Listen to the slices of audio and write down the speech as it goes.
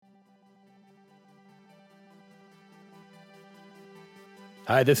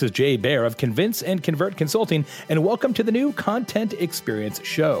Hi, this is Jay Baer of Convince and Convert Consulting, and welcome to the new Content Experience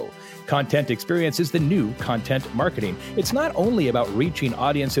Show. Content Experience is the new content marketing. It's not only about reaching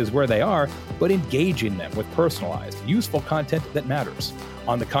audiences where they are, but engaging them with personalized, useful content that matters.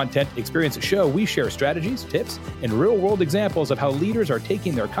 On the Content Experience Show, we share strategies, tips, and real-world examples of how leaders are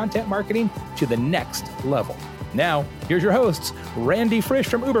taking their content marketing to the next level. Now, here's your hosts, Randy Frisch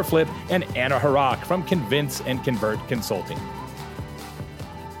from Uberflip and Anna Harak from Convince and Convert Consulting.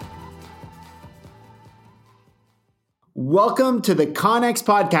 Welcome to the CONEX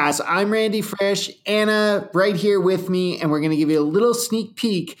podcast. I'm Randy Frisch, Anna right here with me, and we're going to give you a little sneak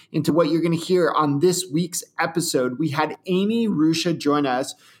peek into what you're going to hear on this week's episode. We had Amy Rusha join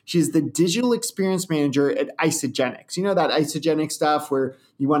us. She's the digital experience manager at Isagenix. You know that Isagenix stuff where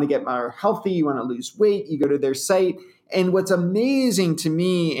you want to get more healthy, you want to lose weight, you go to their site. And what's amazing to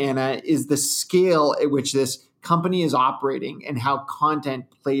me, Anna, is the scale at which this company is operating and how content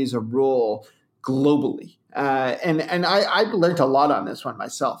plays a role globally. And I've learned a lot on this one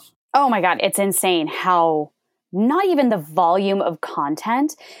myself. Oh my God, it's insane how not even the volume of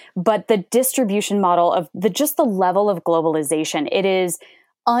content, but the distribution model of just the level of globalization. It is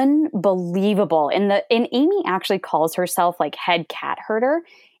unbelievable. And Amy actually calls herself like head cat herder.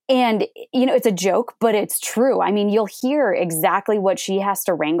 And, you know, it's a joke, but it's true. I mean, you'll hear exactly what she has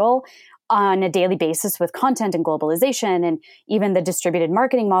to wrangle on a daily basis with content and globalization and even the distributed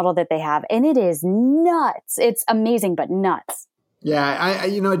marketing model that they have. And it is nuts. It's amazing, but nuts. Yeah,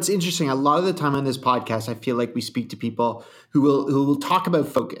 it's interesting. A lot of the time on this podcast, I feel like we speak to people who will talk about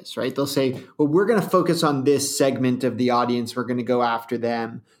focus, right? They'll say, well, we're going to focus on this segment of the audience. We're going to go after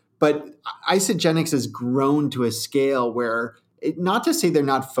them. But Isagenix has grown to a scale where, not to say they're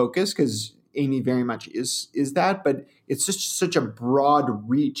not focused, because Amy very much is that, but it's just such a broad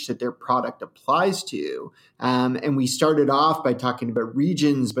reach that their product applies to. And we started off by talking about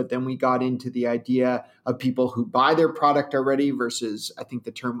regions, but then we got into the idea of people who buy their product already versus, I think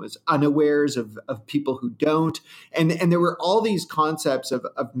the term was unawares of people who don't. And there were all these concepts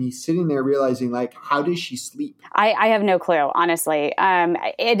of me sitting there realizing, like, how does she sleep? I have no clue, honestly.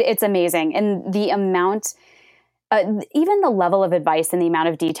 It's amazing. And the amount... even the level of advice and the amount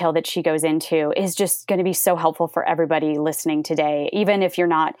of detail that she goes into is just going to be so helpful for everybody listening today. Even if you're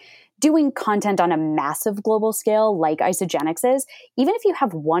not doing content on a massive global scale like Isagenix is, even if you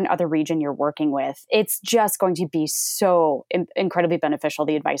have one other region you're working with, it's just going to be so incredibly beneficial,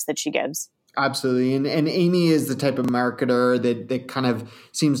 the advice that she gives. Absolutely. And Amy is the type of marketer that kind of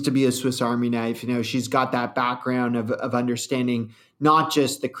seems to be a Swiss Army knife. You know, she's got that background of understanding not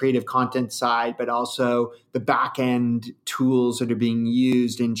just the creative content side, but also the back end tools that are being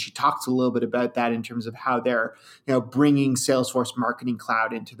used. And she talks a little bit about that in terms of how they're, bringing Salesforce Marketing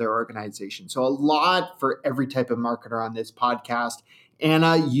Cloud into their organization. So a lot for every type of marketer on this podcast.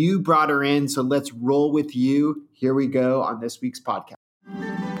 Anna, you brought her in, so let's roll with you. Here we go on this week's podcast.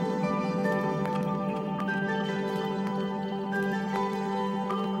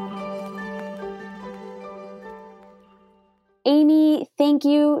 Amy, thank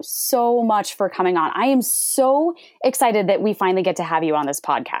you so much for coming on. I am so excited that we finally get to have you on this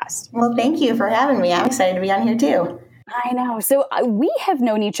podcast. Well, thank you for having me. I'm excited to be on here too. I know. So we have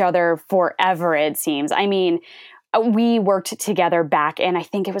known each other forever, it seems. I mean, we worked together back in, I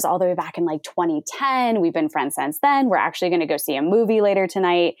think it was all the way back in like 2010. We've been friends since then. We're actually going to go see a movie later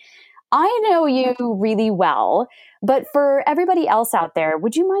tonight. I know you really well, but for everybody else out there,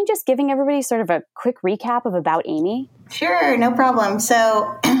 would you mind just giving everybody sort of a quick recap of about Amy? Sure, no problem.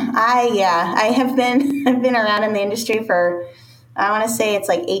 So I've been around in the industry for, I want to say it's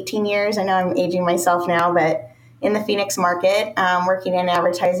like 18 years. I know I'm aging myself now, but in the Phoenix market, working in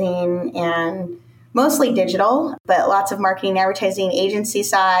advertising and mostly digital, but lots of marketing, advertising, agency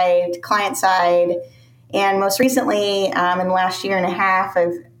side, client side. And most recently, in the last year and a half,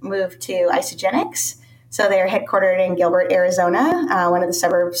 I've moved to Isagenix. So they're headquartered in Gilbert, Arizona, one of the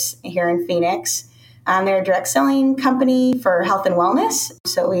suburbs here in Phoenix. They're a direct selling company for health and wellness.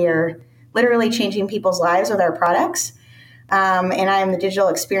 So we are literally changing people's lives with our products. And I'm the digital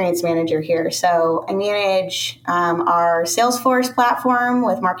experience manager here. So I manage our Salesforce platform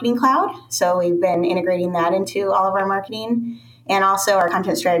with Marketing Cloud. So we've been integrating that into all of our marketing and also our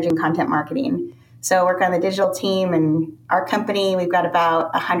content strategy and content marketing. So I work on the digital team, and our company, we've got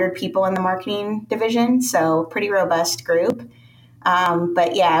about 100 people in the marketing division. So pretty robust group.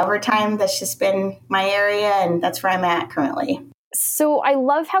 But yeah, over time, that's just been my area, and that's where I'm at currently. So I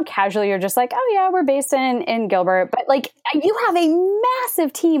love how casually you're just like, oh yeah, we're based in Gilbert, but like you have a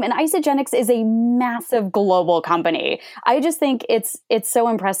massive team, and Isagenix is a massive global company. I just think it's so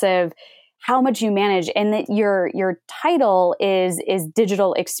impressive how much you manage, and that your title is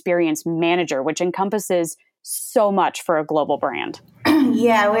digital experience manager, which encompasses so much for a global brand.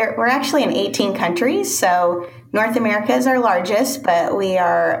 Yeah, we're actually in 18 countries. So North America is our largest, but we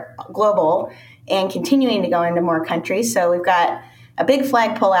are global and continuing to go into more countries. So we've got a big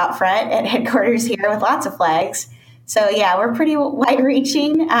flagpole out front at headquarters here with lots of flags. So yeah, we're pretty wide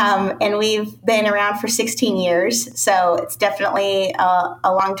reaching, and we've been around for 16 years. So it's definitely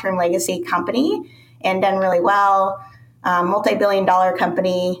a long-term legacy company and done really well. Multi-billion-dollar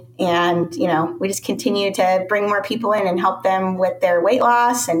company, and we just continue to bring more people in and help them with their weight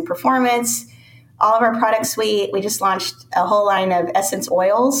loss and performance. All of our product suite, we just launched a whole line of essence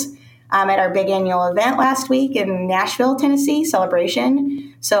oils at our big annual event last week in Nashville, Tennessee,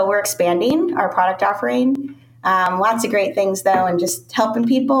 Celebration. So we're expanding our product offering. Lots of great things though, and just helping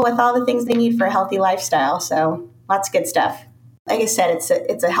people with all the things they need for a healthy lifestyle. So lots of good stuff. Like I said,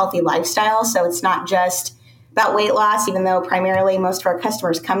 it's a healthy lifestyle, so it's not just about weight loss, even though primarily most of our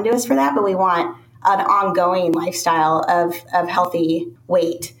customers come to us for that, but we want an ongoing lifestyle of healthy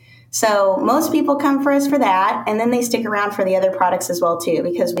weight. So most people come for us for that, and then they stick around for the other products as well too,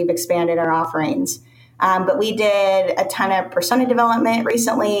 because we've expanded our offerings. But we did a ton of persona development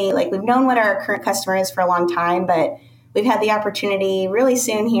recently. Like, we've known what our current customer is for a long time, but we've had the opportunity really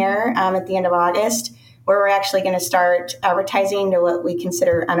soon here at the end of August, where we're actually going to start advertising to what we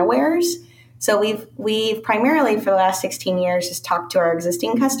consider unawares. So we've primarily for the last 16 years just talked to our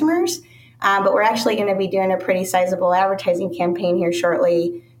existing customers, but we're actually going to be doing a pretty sizable advertising campaign here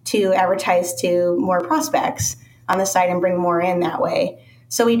shortly to advertise to more prospects on the site and bring more in that way.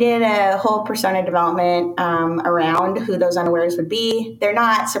 So we did a whole persona development around who those unawares would be. They're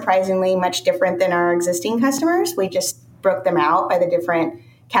not surprisingly much different than our existing customers. We just broke them out by the different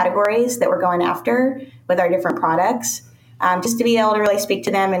categories that we're going after with our different products. Just to be able to really speak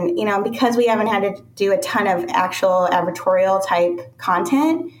to them. And, because we haven't had to do a ton of actual advertorial type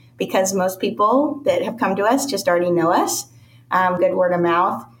content, because most people that have come to us just already know us, good word of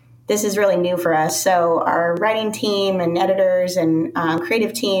mouth, this is really new for us. So our writing team and editors and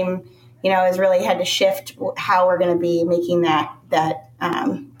creative team, has really had to shift how we're going to be making that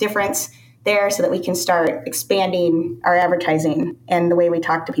difference there so that we can start expanding our advertising and the way we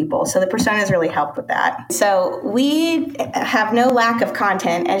talk to people. So the personas really helped with that. So we have no lack of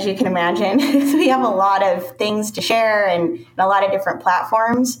content, as you can imagine. We have a lot of things to share and a lot of different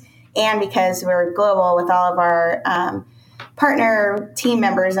platforms. And because we're global with all of our partner team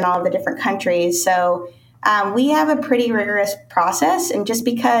members in all of the different countries. So we have a pretty rigorous process, and just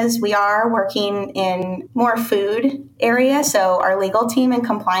because we are working in more food area, so our legal team and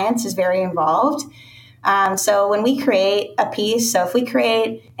compliance is very involved. So when we create a piece, so if we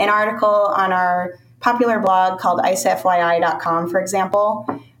create an article on our popular blog called isafyi.com, for example,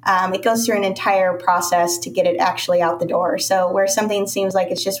 it goes through an entire process to get it actually out the door. So where something seems like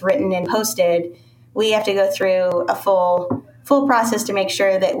it's just written and posted, we have to go through a full process to make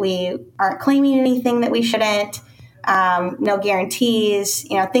sure that we aren't claiming anything that we shouldn't, no guarantees,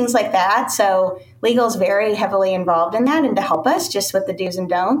 things like that. So legal is very heavily involved in that and to help us just with the do's and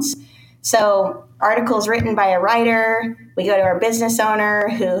don'ts. So articles written by a writer, we go to our business owner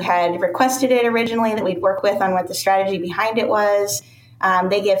who had requested it originally that we'd work with on what the strategy behind it was.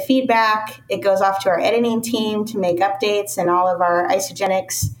 They give feedback. It goes off to our editing team to make updates and all of our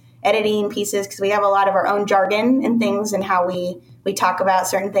Isagenix editing pieces, because we have a lot of our own jargon and things and how we talk about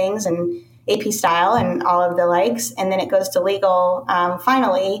certain things and AP style and all of the likes. And then it goes to legal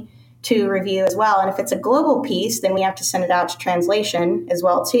finally to review as well. And if it's a global piece, then we have to send it out to translation as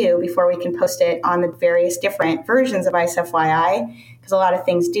well too before we can post it on the various different versions of IceFYI, because a lot of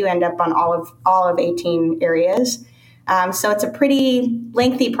things do end up on all of 18 areas. So it's a pretty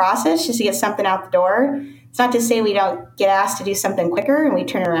lengthy process just to get something out the door. It's not to say we don't get asked to do something quicker and we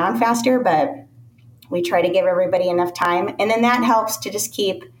turn around faster, but we try to give everybody enough time. And then that helps to just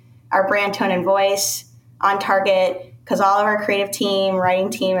keep our brand tone and voice on target, because all of our creative team, writing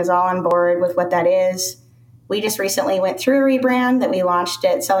team is all on board with what that is. We just recently went through a rebrand that we launched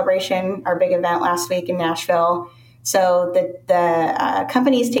at Celebration, our big event last week in Nashville. So the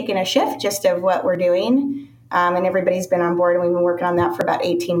company's taken a shift just of what we're doing, and everybody's been on board, and we've been working on that for about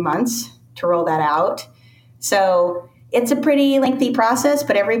 18 months to roll that out. So it's a pretty lengthy process,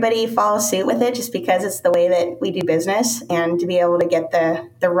 but everybody follows suit with it just because it's the way that we do business, and to be able to get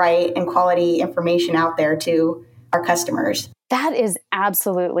the right and quality information out there to our customers. That is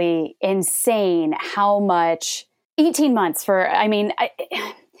absolutely insane how much 18 months for,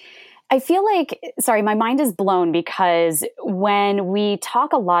 I feel like, sorry, my mind is blown because when we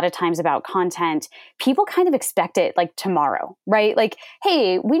talk a lot of times about content, people kind of expect it like tomorrow, right? Like,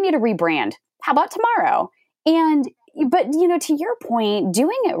 hey, we need a rebrand. How about tomorrow? But to your point,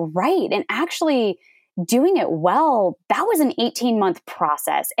 doing it right and actually doing it well, that was an 18-month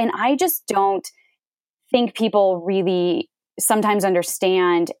process. And I just don't think people really sometimes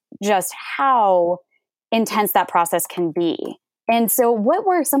understand just how intense that process can be. And so what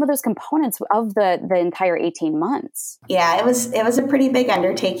were some of those components of the entire 18 months? Yeah, it was a pretty big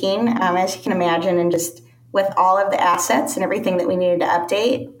undertaking, as you can imagine, and just with all of the assets and everything that we needed to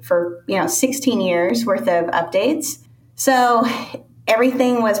update for, 16 years worth of updates. So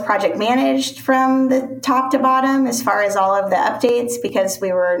everything was project managed from the top to bottom as far as all of the updates, because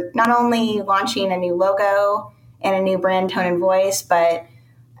we were not only launching a new logo and a new brand tone and voice, but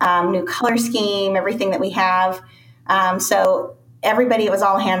new color scheme, everything that we have. So everybody, it was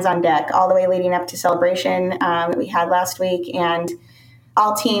all hands on deck all the way leading up to celebration that we had last week. And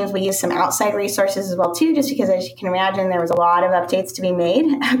all teams, we used some outside resources as well, too, just because, as you can imagine, there was a lot of updates to be made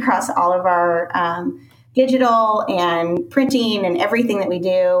across all of our digital and printing and everything that we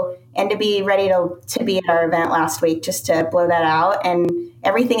do, and to be ready to be at our event last week, just to blow that out. And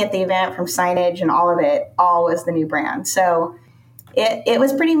everything at the event, from signage and all of it, all was the new brand. So it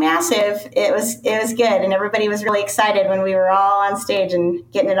was pretty massive. It was good, and everybody was really excited when we were all on stage and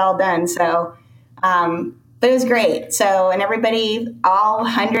getting it all done. So, but it was great. So, and everybody, all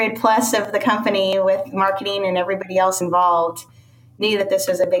 100 plus of the company with marketing and everybody else involved, knew that this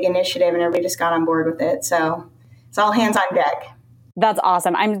was a big initiative, and everybody just got on board with it. So it's all hands on deck. That's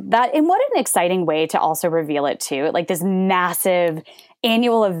awesome. And what an exciting way to also reveal it too. Like this massive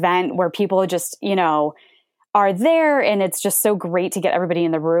annual event where people just, are there, and it's just so great to get everybody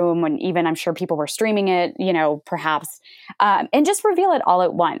in the room, when even I'm sure people were streaming it, perhaps, and just reveal it all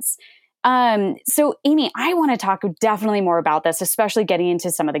at once. So Amy, I want to talk definitely more about this, especially getting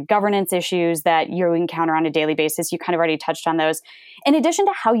into some of the governance issues that you encounter on a daily basis. You kind of already touched on those, in addition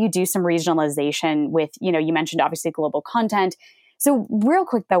to how you do some regionalization with, you mentioned obviously global content. So real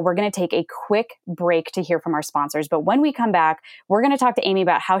quick, though, we're going to take a quick break to hear from our sponsors. But when we come back, we're going to talk to Amy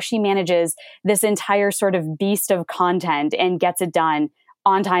about how she manages this entire sort of beast of content and gets it done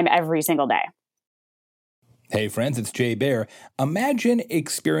on time every single day. Hey friends, it's Jay Baer. Imagine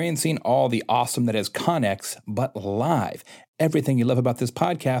experiencing all the awesome that is CONEX, but live. Everything you love about this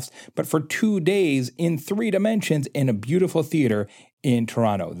podcast, but for 2 days in 3 dimensions in a beautiful theater in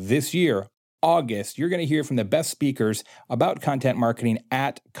Toronto. This year, August, you're going to hear from the best speakers about content marketing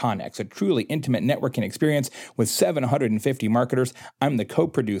at CONEX, a truly intimate networking experience with 750 marketers. I'm the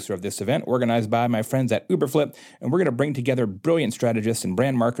co-producer of this event, organized by my friends at Uberflip, and we're going to bring together brilliant strategists and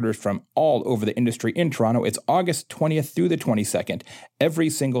brand marketers from all over the industry in Toronto. It's August 20th through the 22nd.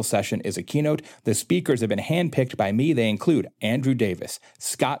 Every single session is a keynote. The speakers have been handpicked by me. They include Andrew Davis,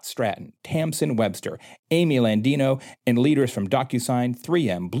 Scott Stratton, Tamsin Webster, Amy Landino, and leaders from DocuSign,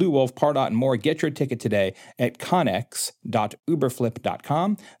 3M, Blue Wolf, Pardot, and more. Get your ticket today at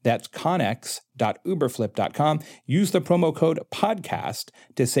conex.uberflip.com. That's conex.uberflip.com. Use the promo code podcast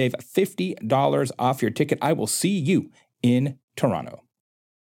to save $50 off your ticket. I will see you in Toronto.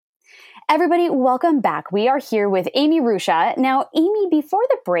 Everybody, welcome back. We are here with Amy Ruscha. Now, Amy, before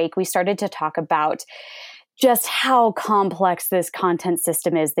the break, we started to talk about just how complex this content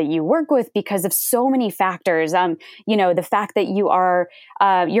system is that you work with because of so many factors. The fact that you are,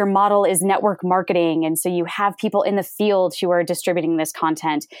 your model is network marketing. And so you have people in the field who are distributing this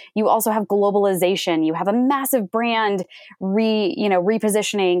content. You also have globalization. You have a massive brand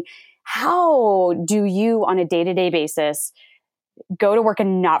repositioning. How do you, on a day-to-day basis, go to work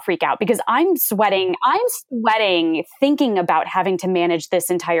and not freak out? Because I'm sweating thinking about having to manage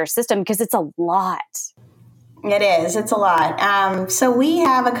this entire system because it's a lot. It is. It's a lot. So we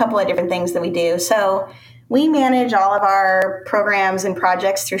have a couple of different things that we do. So we manage all of our programs and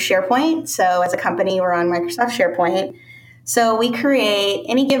projects through SharePoint. So as a company, we're on Microsoft SharePoint. So we create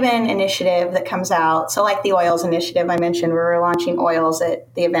any given initiative that comes out. So like the oils initiative I mentioned, we were launching oils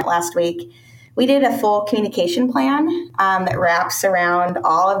at the event last week. We did a full communication plan that wraps around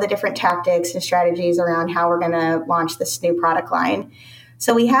all of the different tactics and strategies around how we're going to launch this new product line.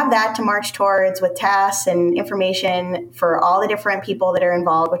 So we have that to march towards with tasks and information for all the different people that are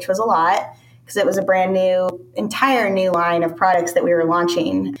involved, which was a lot because it was a entire new line of products that we were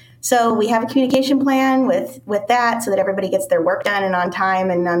launching. So we have a communication plan with that so that everybody gets their work done and on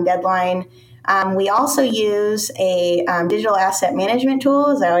time and on deadline. We also use a digital asset management tool,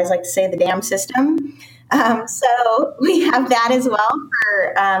 as I always like to say, the DAM system. So we have that as well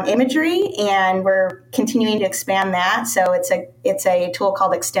for imagery, and we're continuing to expand that. So it's a tool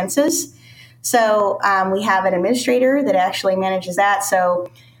called Extensis. So we have an administrator that actually manages that.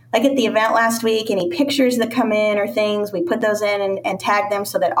 So like at the event last week, any pictures that come in or things, we put those in and tag them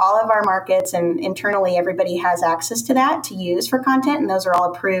so that all of our markets and internally everybody has access to that to use for content. And those are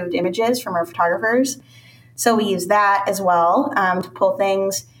all approved images from our photographers. So we use that as well to pull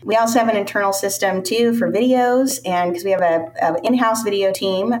things. We also have an internal system too for videos, and because we have an in-house video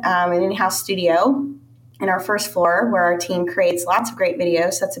team, an in-house studio in our first floor where our team creates lots of great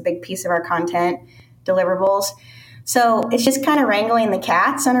videos. So that's a big piece of our content deliverables. So it's just kind of wrangling the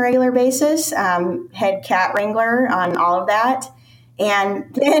cats on a regular basis, head cat wrangler on all of that.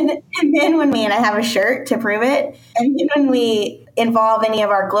 And then when I have a shirt to prove it, and then when we involve any of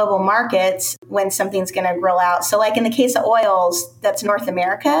our global markets when something's going to roll out. So like in the case of oils, that's North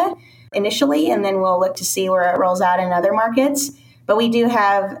America initially, and then we'll look to see where it rolls out in other markets. But we do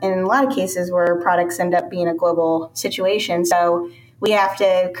have, in a lot of cases, where products end up being a global situation. So we have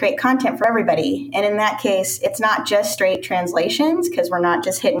to create content for everybody. And in that case, it's not just straight translations because we're not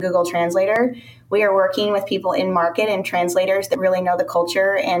just hitting Google Translator. We are working with people in market and translators that really know the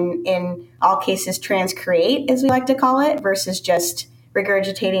culture and in all cases transcreate, as we like to call it, versus just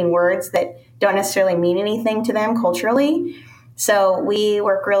regurgitating words that don't necessarily mean anything to them culturally. So we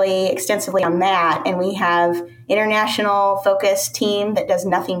work really extensively on that. And we have international focused team that does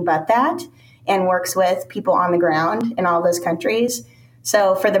nothing but that and works with people on the ground in all those countries.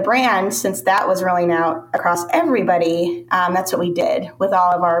 So for the brand, since that was rolling out across everybody, that's what we did with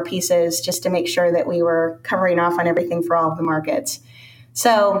all of our pieces just to make sure that we were covering off on everything for all of the markets.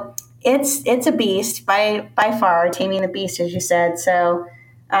 So it's a beast by far, taming the beast, as you said. So,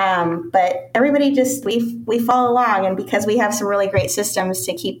 but everybody just, we follow along, and because we have some really great systems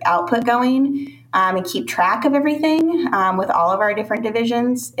to keep output going, and keep track of everything with all of our different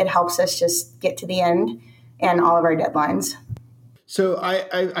divisions, it helps us just get to the end and all of our deadlines. So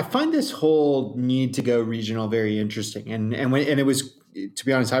I find this whole need to go regional very interesting, and it was, to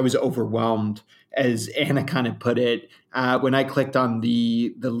be honest, I was overwhelmed, as Anna kind of put it. When I clicked on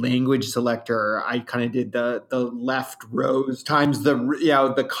the language selector, I kind of did the left rows times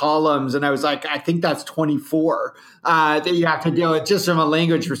the columns, and I was like, I think that's 24 that you have to deal with just from a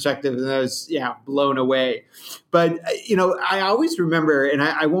language perspective, and I was blown away. But I always remember, and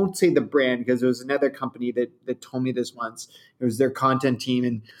I won't say the brand because there was another company that told me this once. It was their content team,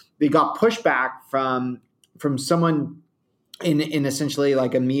 and they got pushback from someone in essentially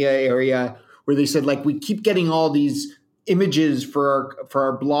like a EMEA area, where they said, like, we keep getting all these images for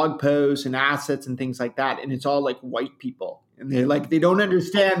our blog posts and assets and things like that, and it's all like white people, and they don't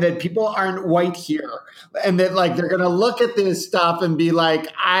understand that people aren't white here, and that like they're gonna look at this stuff and be like,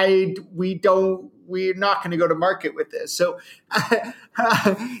 we're not going to go to market with this. So,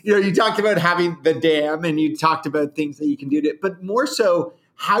 you talked about having the dam, and you talked about things that you can do but more so,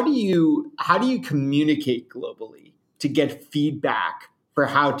 how do you communicate globally to get feedback for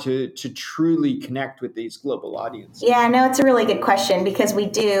how to truly connect with these global audiences? Yeah, no, it's a really good question, because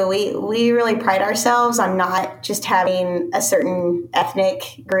we really pride ourselves on not just having a certain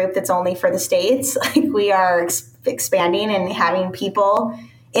ethnic group that's only for the States. Like, we are expanding and having people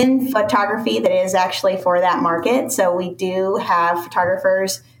in photography that is actually for that market. So we do have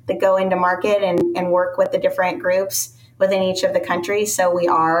photographers that go into market and work with the different groups within each of the countries. So we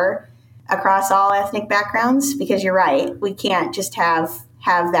are across all ethnic backgrounds, because you're right, we can't just have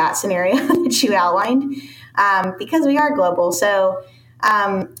that scenario that you outlined, because we are global. So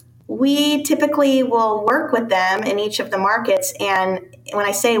we typically will work with them in each of the markets. And when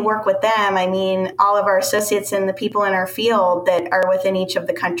I say work with them, I mean all of our associates and the people in our field that are within each of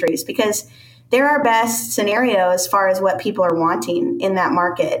the countries, because they're our best scenario as far as what people are wanting in that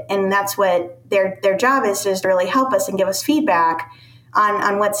market. And that's what their job is to really help us and give us feedback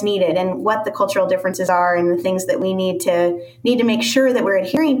on what's needed and what the cultural differences are and the things that we need to make sure that we're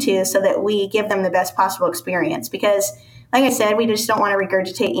adhering to, so that we give them the best possible experience. Because like I said, we just don't want to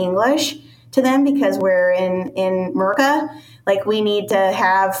regurgitate English to them because we're in Merca. Like, we need to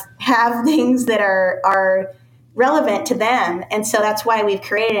have things that are relevant to them. And so that's why we've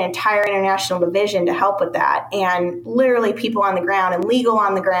created an entire international division to help with that. And literally people on the ground and legal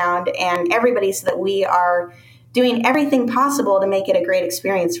on the ground and everybody, so that we are doing everything possible to make it a great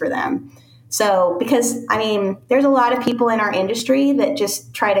experience for them. So, because, I mean, there's a lot of people in our industry that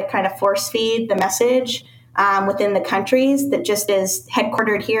just try to kind of force feed the message within the countries that just is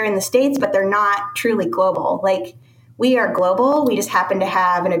headquartered here in the States, but they're not truly global. Like, we are global. We just happen to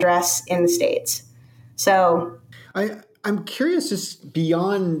have an address in the States. So I'm curious, just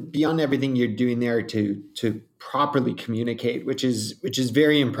beyond everything you're doing there to properly communicate, which is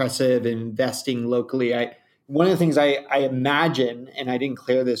very impressive. And investing locally, one of the things I imagine, and I didn't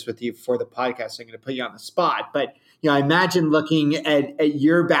clear this with you before the podcast, so I'm going to put you on the spot, but I imagine looking at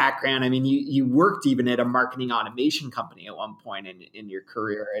your background. I mean, you worked even at a marketing automation company at one point in your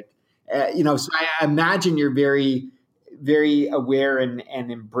career. So I imagine you're very, very aware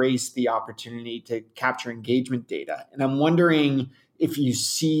and embrace the opportunity to capture engagement data. And I'm wondering if you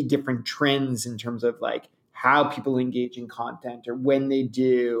see different trends in terms of like how people engage in content or when they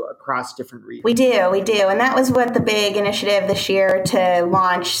do across different regions. We do. And that was what the big initiative this year to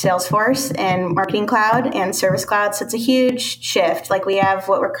launch Salesforce and Marketing Cloud and Service Cloud. So it's a huge shift. Like we have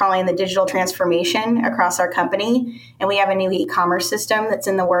what we're calling the digital transformation across our company. And we have a new e-commerce system that's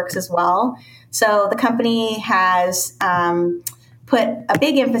in the works as well. So the company has put a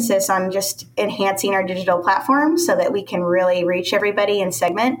big emphasis on just enhancing our digital platform so that we can really reach everybody and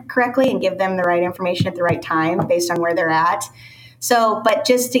segment correctly and give them the right information at the right time based on where they're at. So, but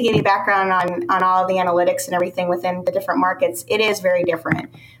just to give you background on all of the analytics and everything within the different markets, it is very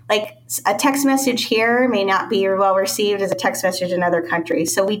different. Like a text message here may not be well received as a text message in other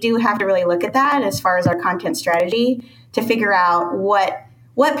countries. So we do have to really look at that as far as our content strategy to figure out what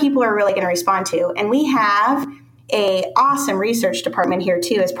people are really going to respond to. And we have a awesome research department here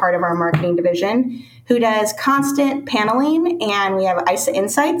too as part of our marketing division who does constant paneling, and we have ISA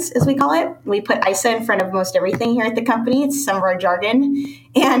Insights, as we call it. We put ISA in front of most everything here at the company. It's some of our jargon.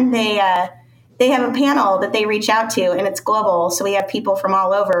 And they have a panel that they reach out to, and it's global. So we have people from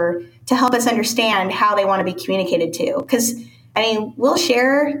all over to help us understand how they want to be communicated to. Because I mean, we'll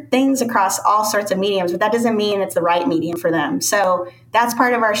share things across all sorts of mediums, but that doesn't mean it's the right medium for them. So that's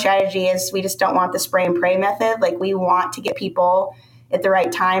part of our strategy is we just don't want the spray and pray method. Like we want to get people at the right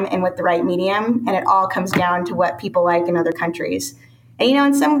time and with the right medium. And it all comes down to what people like in other countries. And,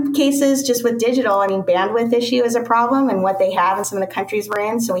 in some cases, just with digital, I mean, bandwidth issue is a problem and what they have in some of the countries we're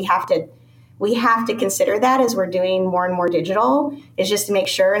in. So we have to consider that as we're doing more and more digital is just to make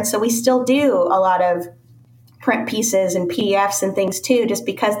sure. And so we still do a lot of print pieces and PDFs and things too, just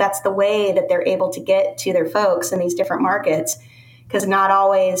because that's the way that they're able to get to their folks in these different markets, because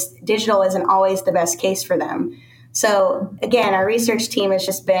digital isn't always the best case for them. So again, our research team has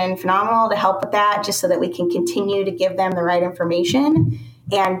just been phenomenal to help with that, just so that we can continue to give them the right information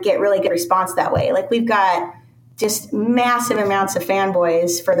and get really good response that way. Like we've got just massive amounts of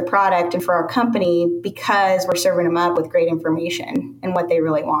fanboys for the product and for our company because we're serving them up with great information and what they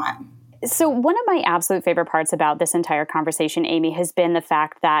really want. So one of my absolute favorite parts about this entire conversation, Amy, has been the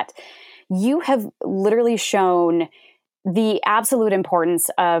fact that you have literally shown the absolute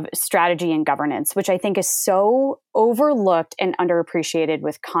importance of strategy and governance, which I think is so overlooked and underappreciated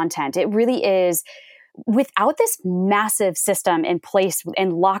with content. It really is. Without this massive system in place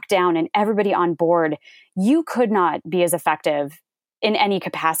and lockdown and everybody on board, you could not be as effective in any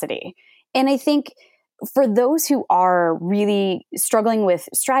capacity. And I think for those who are really struggling with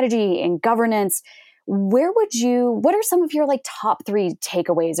strategy and governance, what are some of your top 3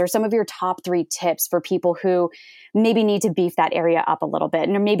 takeaways or some of your top 3 tips for people who maybe need to beef that area up a little bit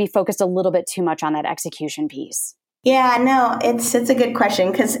and are maybe focused a little bit too much on that execution piece? Yeah, no, it's a good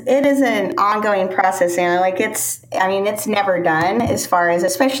question because it is an ongoing process, Anna. It's never done as far as,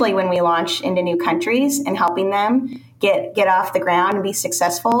 especially when we launch into new countries and helping them get off the ground and be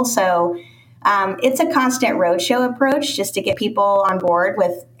successful. So it's a constant roadshow approach just to get people on board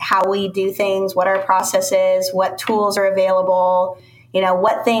with how we do things, what our process is, what tools are available,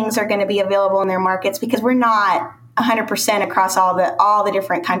 what things are going to be available in their markets, because we're not 100% across all the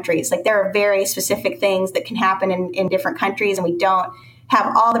different countries. Like there are very specific things that can happen in different countries, and we don't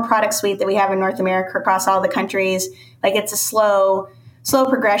have all the product suite that we have in North America across all the countries. Like it's a slow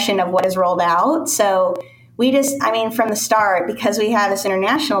progression of what is rolled out. So we from the start, because we have this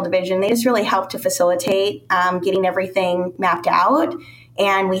international division, they just really help to facilitate getting everything mapped out.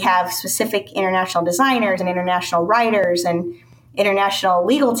 And we have specific international designers and international writers and international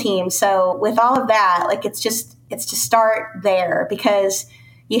legal teams. So with all of that, it's to start there, because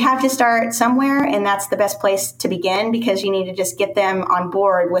you have to start somewhere, and that's the best place to begin, because you need to just get them on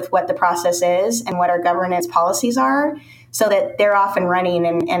board with what the process is and what our governance policies are, so that they're off and running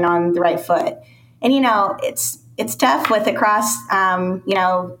and on the right foot. And, it's tough with across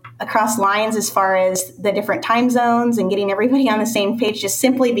lines as far as the different time zones and getting everybody on the same page, just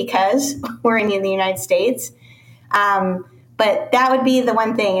simply because we're in the United States. But that would be the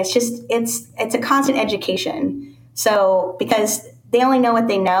one thing. It's a constant education. So because they only know what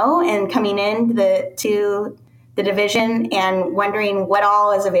they know, and coming in to the division and wondering what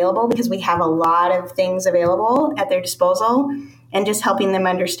all is available, because we have a lot of things available at their disposal, and just helping them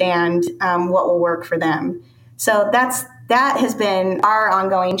understand what will work for them. So that has been our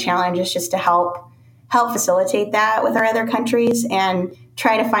ongoing challenge, is just to help facilitate that with our other countries and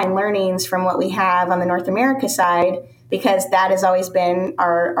try to find learnings from what we have on the North America side, because that has always been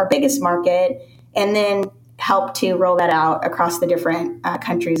our biggest market, and then help to roll that out across the different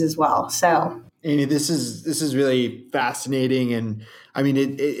countries as well. So, Amy, this is really fascinating, and I mean,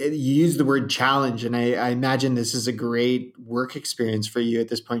 you use the word challenge, and I imagine this is a great work experience for you at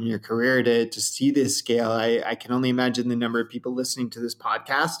this point in your career to see this scale. I can only imagine the number of people listening to this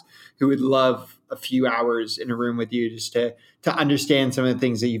podcast who would love a few hours in a room with you just to understand some of the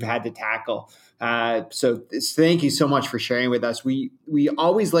things that you've had to tackle. So thank you so much for sharing with us. We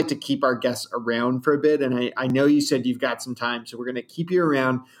always like to keep our guests around for a bit, and I know you said you've got some time, so we're going to keep you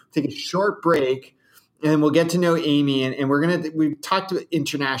around, take a short break, and we'll get to know Amy. And we've talked about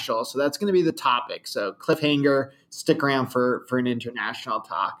international, so that's going to be the topic. So cliffhanger, stick around for an international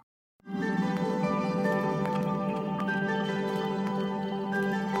talk.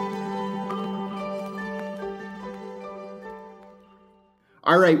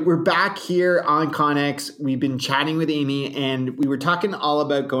 All right, we're back here on CONEX. We've been chatting with Amy, and we were talking all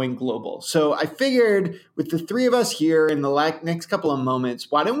about going global. So I figured with the three of us here in the next couple of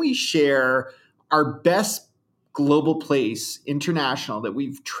moments, why don't we share our best global place, international, that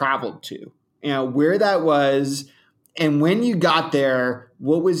we've traveled to? You know, where that was, and when you got there,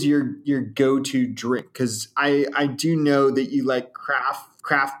 what was your go-to drink? Because I do know that you like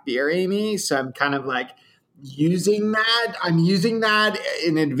craft beer, Amy. So I'm kind of like, I'm using that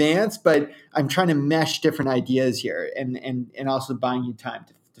in advance, but I'm trying to mesh different ideas here and also buying you time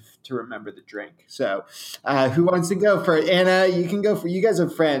to remember the drink. So who wants to go for it? Anna, you can go for, you guys are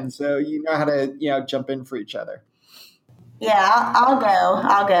friends, so you know how to, jump in for each other. Yeah,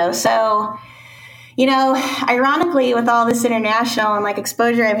 I'll go. So, ironically, with all this international and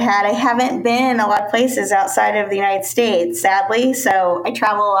exposure I've had, I haven't been a lot of places outside of the United States, sadly. So I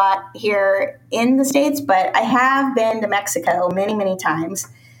travel a lot here in the States, but I have been to Mexico many, many times.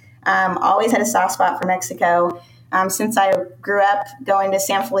 Always had a soft spot for Mexico. Since I grew up going to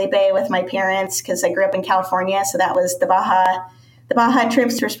San Felipe with my parents, because I grew up in California. So that was the Baja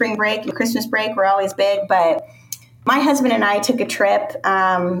trips for spring break and Christmas break were always big. But my husband and I took a trip.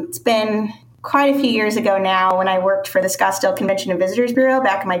 It's been quite a few years ago now, when I worked for the Scottsdale Convention and Visitors Bureau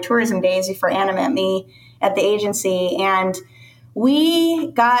back in my tourism days before Anna met me at the agency. And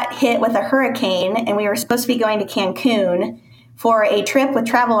we got hit with a hurricane, and we were supposed to be going to Cancun for a trip with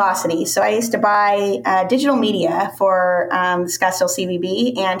Travelocity. So I used to buy digital media for the Scottsdale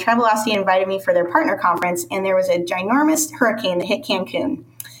CVB, and Travelocity invited me for their partner conference. And there was a ginormous hurricane that hit Cancun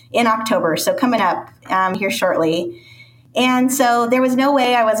in October. So coming up here shortly. And so there was no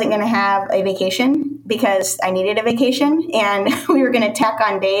way I wasn't going to have a vacation, because I needed a vacation, and we were going to tack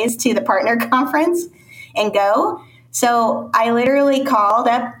on days to the partner conference and go. So I literally called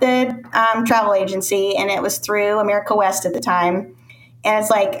up the travel agency, and it was through America West at the time. And it's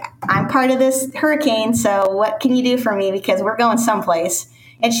like, I'm part of this hurricane, so what can you do for me? Because we're going someplace.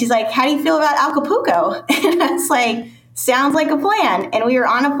 And she's like, how do you feel about Acapulco? And I was like, sounds like a plan. And we were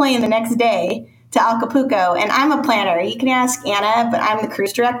on a plane the next day to Acapulco. And I'm a planner. You can ask Anna, but I'm the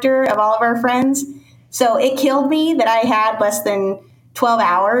cruise director of all of our friends. So it killed me that I had less than 12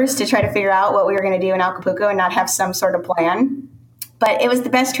 hours to try to figure out what we were going to do in Acapulco and not have some sort of plan. But it was the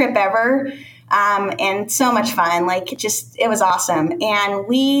best trip ever, and so much fun. It was awesome. And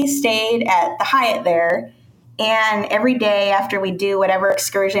we stayed at the Hyatt there. And every day after we do whatever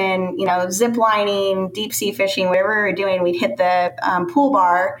excursion, zip lining, deep sea fishing, whatever we were doing, we'd hit the pool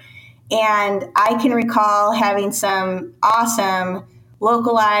bar. And I can recall having some awesome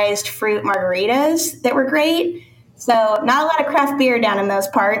localized fruit margaritas that were great. So not a lot of craft beer down in those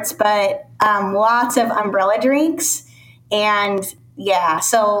parts, but lots of umbrella drinks. And yeah,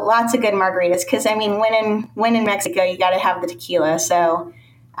 so lots of good margaritas. Because, when in Mexico, you got to have the tequila. So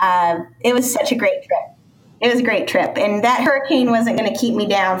it was such a great trip. It was a great trip. And that hurricane wasn't going to keep me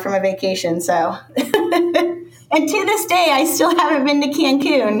down from a vacation. So, and to this day, I still haven't been to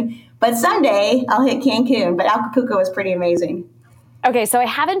Cancun. But someday I'll hit Cancun. But Acapulco was pretty amazing. Okay, so I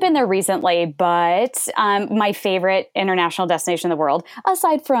haven't been there recently, but my favorite international destination in the world,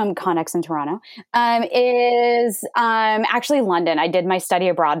 aside from CONEX in Toronto, is actually London. I did my study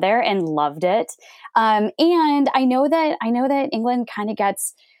abroad there and loved it. And I know that England kind of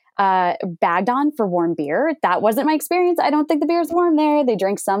gets bagged on for warm beer. That wasn't my experience. I don't think the beer is warm there. They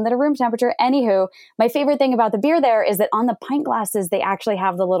drink some that are room temperature. Anywho, my favorite thing about the beer there is that on the pint glasses, they actually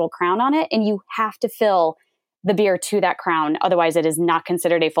have the little crown on it, and you have to fill the beer to that crown. Otherwise, it is not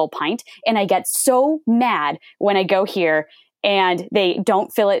considered a full pint. And I get so mad when I go here and they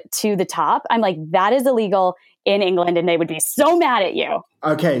don't fill it to the top. I'm like, that is illegal in England, and they would be so mad at you.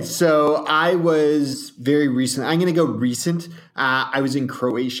 Okay, so I was very recent. I'm going to go recent. I was in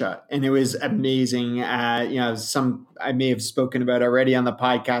Croatia, and it was amazing. I may have spoken about already on the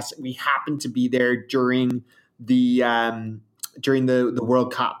podcast. We happened to be there during the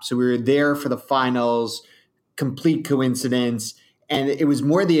World Cup, so we were there for the finals. Complete coincidence, and it was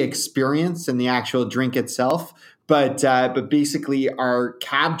more the experience than the actual drink itself. But basically, our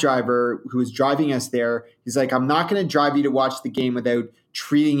cab driver who was driving us there, he's like, I'm not going to drive you to watch the game without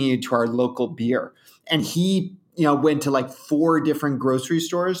treating you to our local beer. And he, went to like 4 different grocery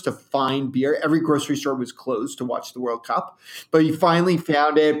stores to find beer. Every grocery store was closed to watch the World Cup. But he finally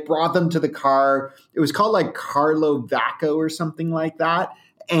found it, brought them to the car. It was called like Carlo Vacco or something like that.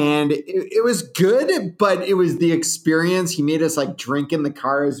 And it was good, but it was the experience. He made us like drink in the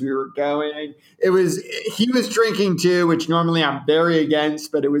car as we were going. He was drinking too, which normally I'm very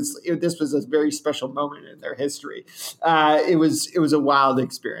against, but this was a very special moment in their history. It was a wild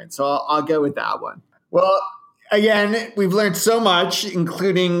experience. So I'll go with that one. Well, again, we've learned so much,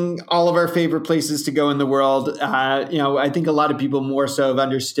 including all of our favorite places to go in the world. I think a lot of people more so have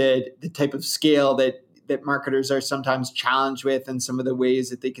understood the type of scale that marketers are sometimes challenged with, and some of the ways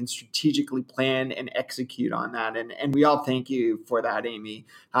that they can strategically plan and execute on that. And we all thank you for that, Amy.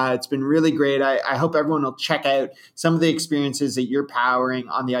 It's been really great. I hope everyone will check out some of the experiences that you're powering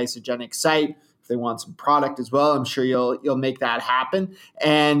on the Isagenix site. If they want some product as well, I'm sure you'll make that happen.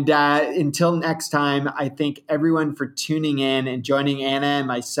 And until next time, I thank everyone for tuning in and joining Anna and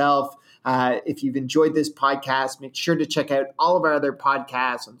myself. If you've enjoyed this podcast, make sure to check out all of our other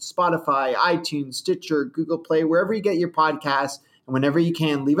podcasts on Spotify, iTunes, Stitcher, Google Play, wherever you get your podcasts. And whenever you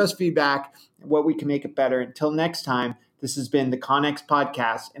can, leave us feedback on what we can make it better. Until next time, this has been the CONEX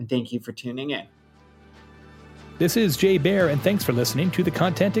podcast, and thank you for tuning in. This is Jay Baer, and thanks for listening to the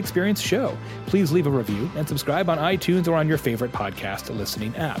Content Experience Show. Please leave a review and subscribe on iTunes or on your favorite podcast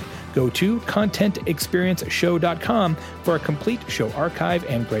listening app. Go to contentexperienceshow.com for a complete show archive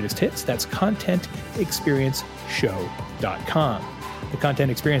and greatest hits. That's contentexperienceshow.com. The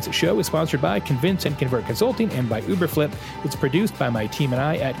Content Experience Show is sponsored by Convince and Convert Consulting and by Uberflip. It's produced by my team and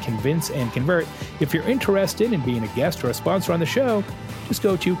I at Convince and Convert. If you're interested in being a guest or a sponsor on the show, just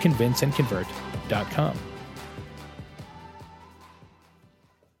go to convinceandconvert.com.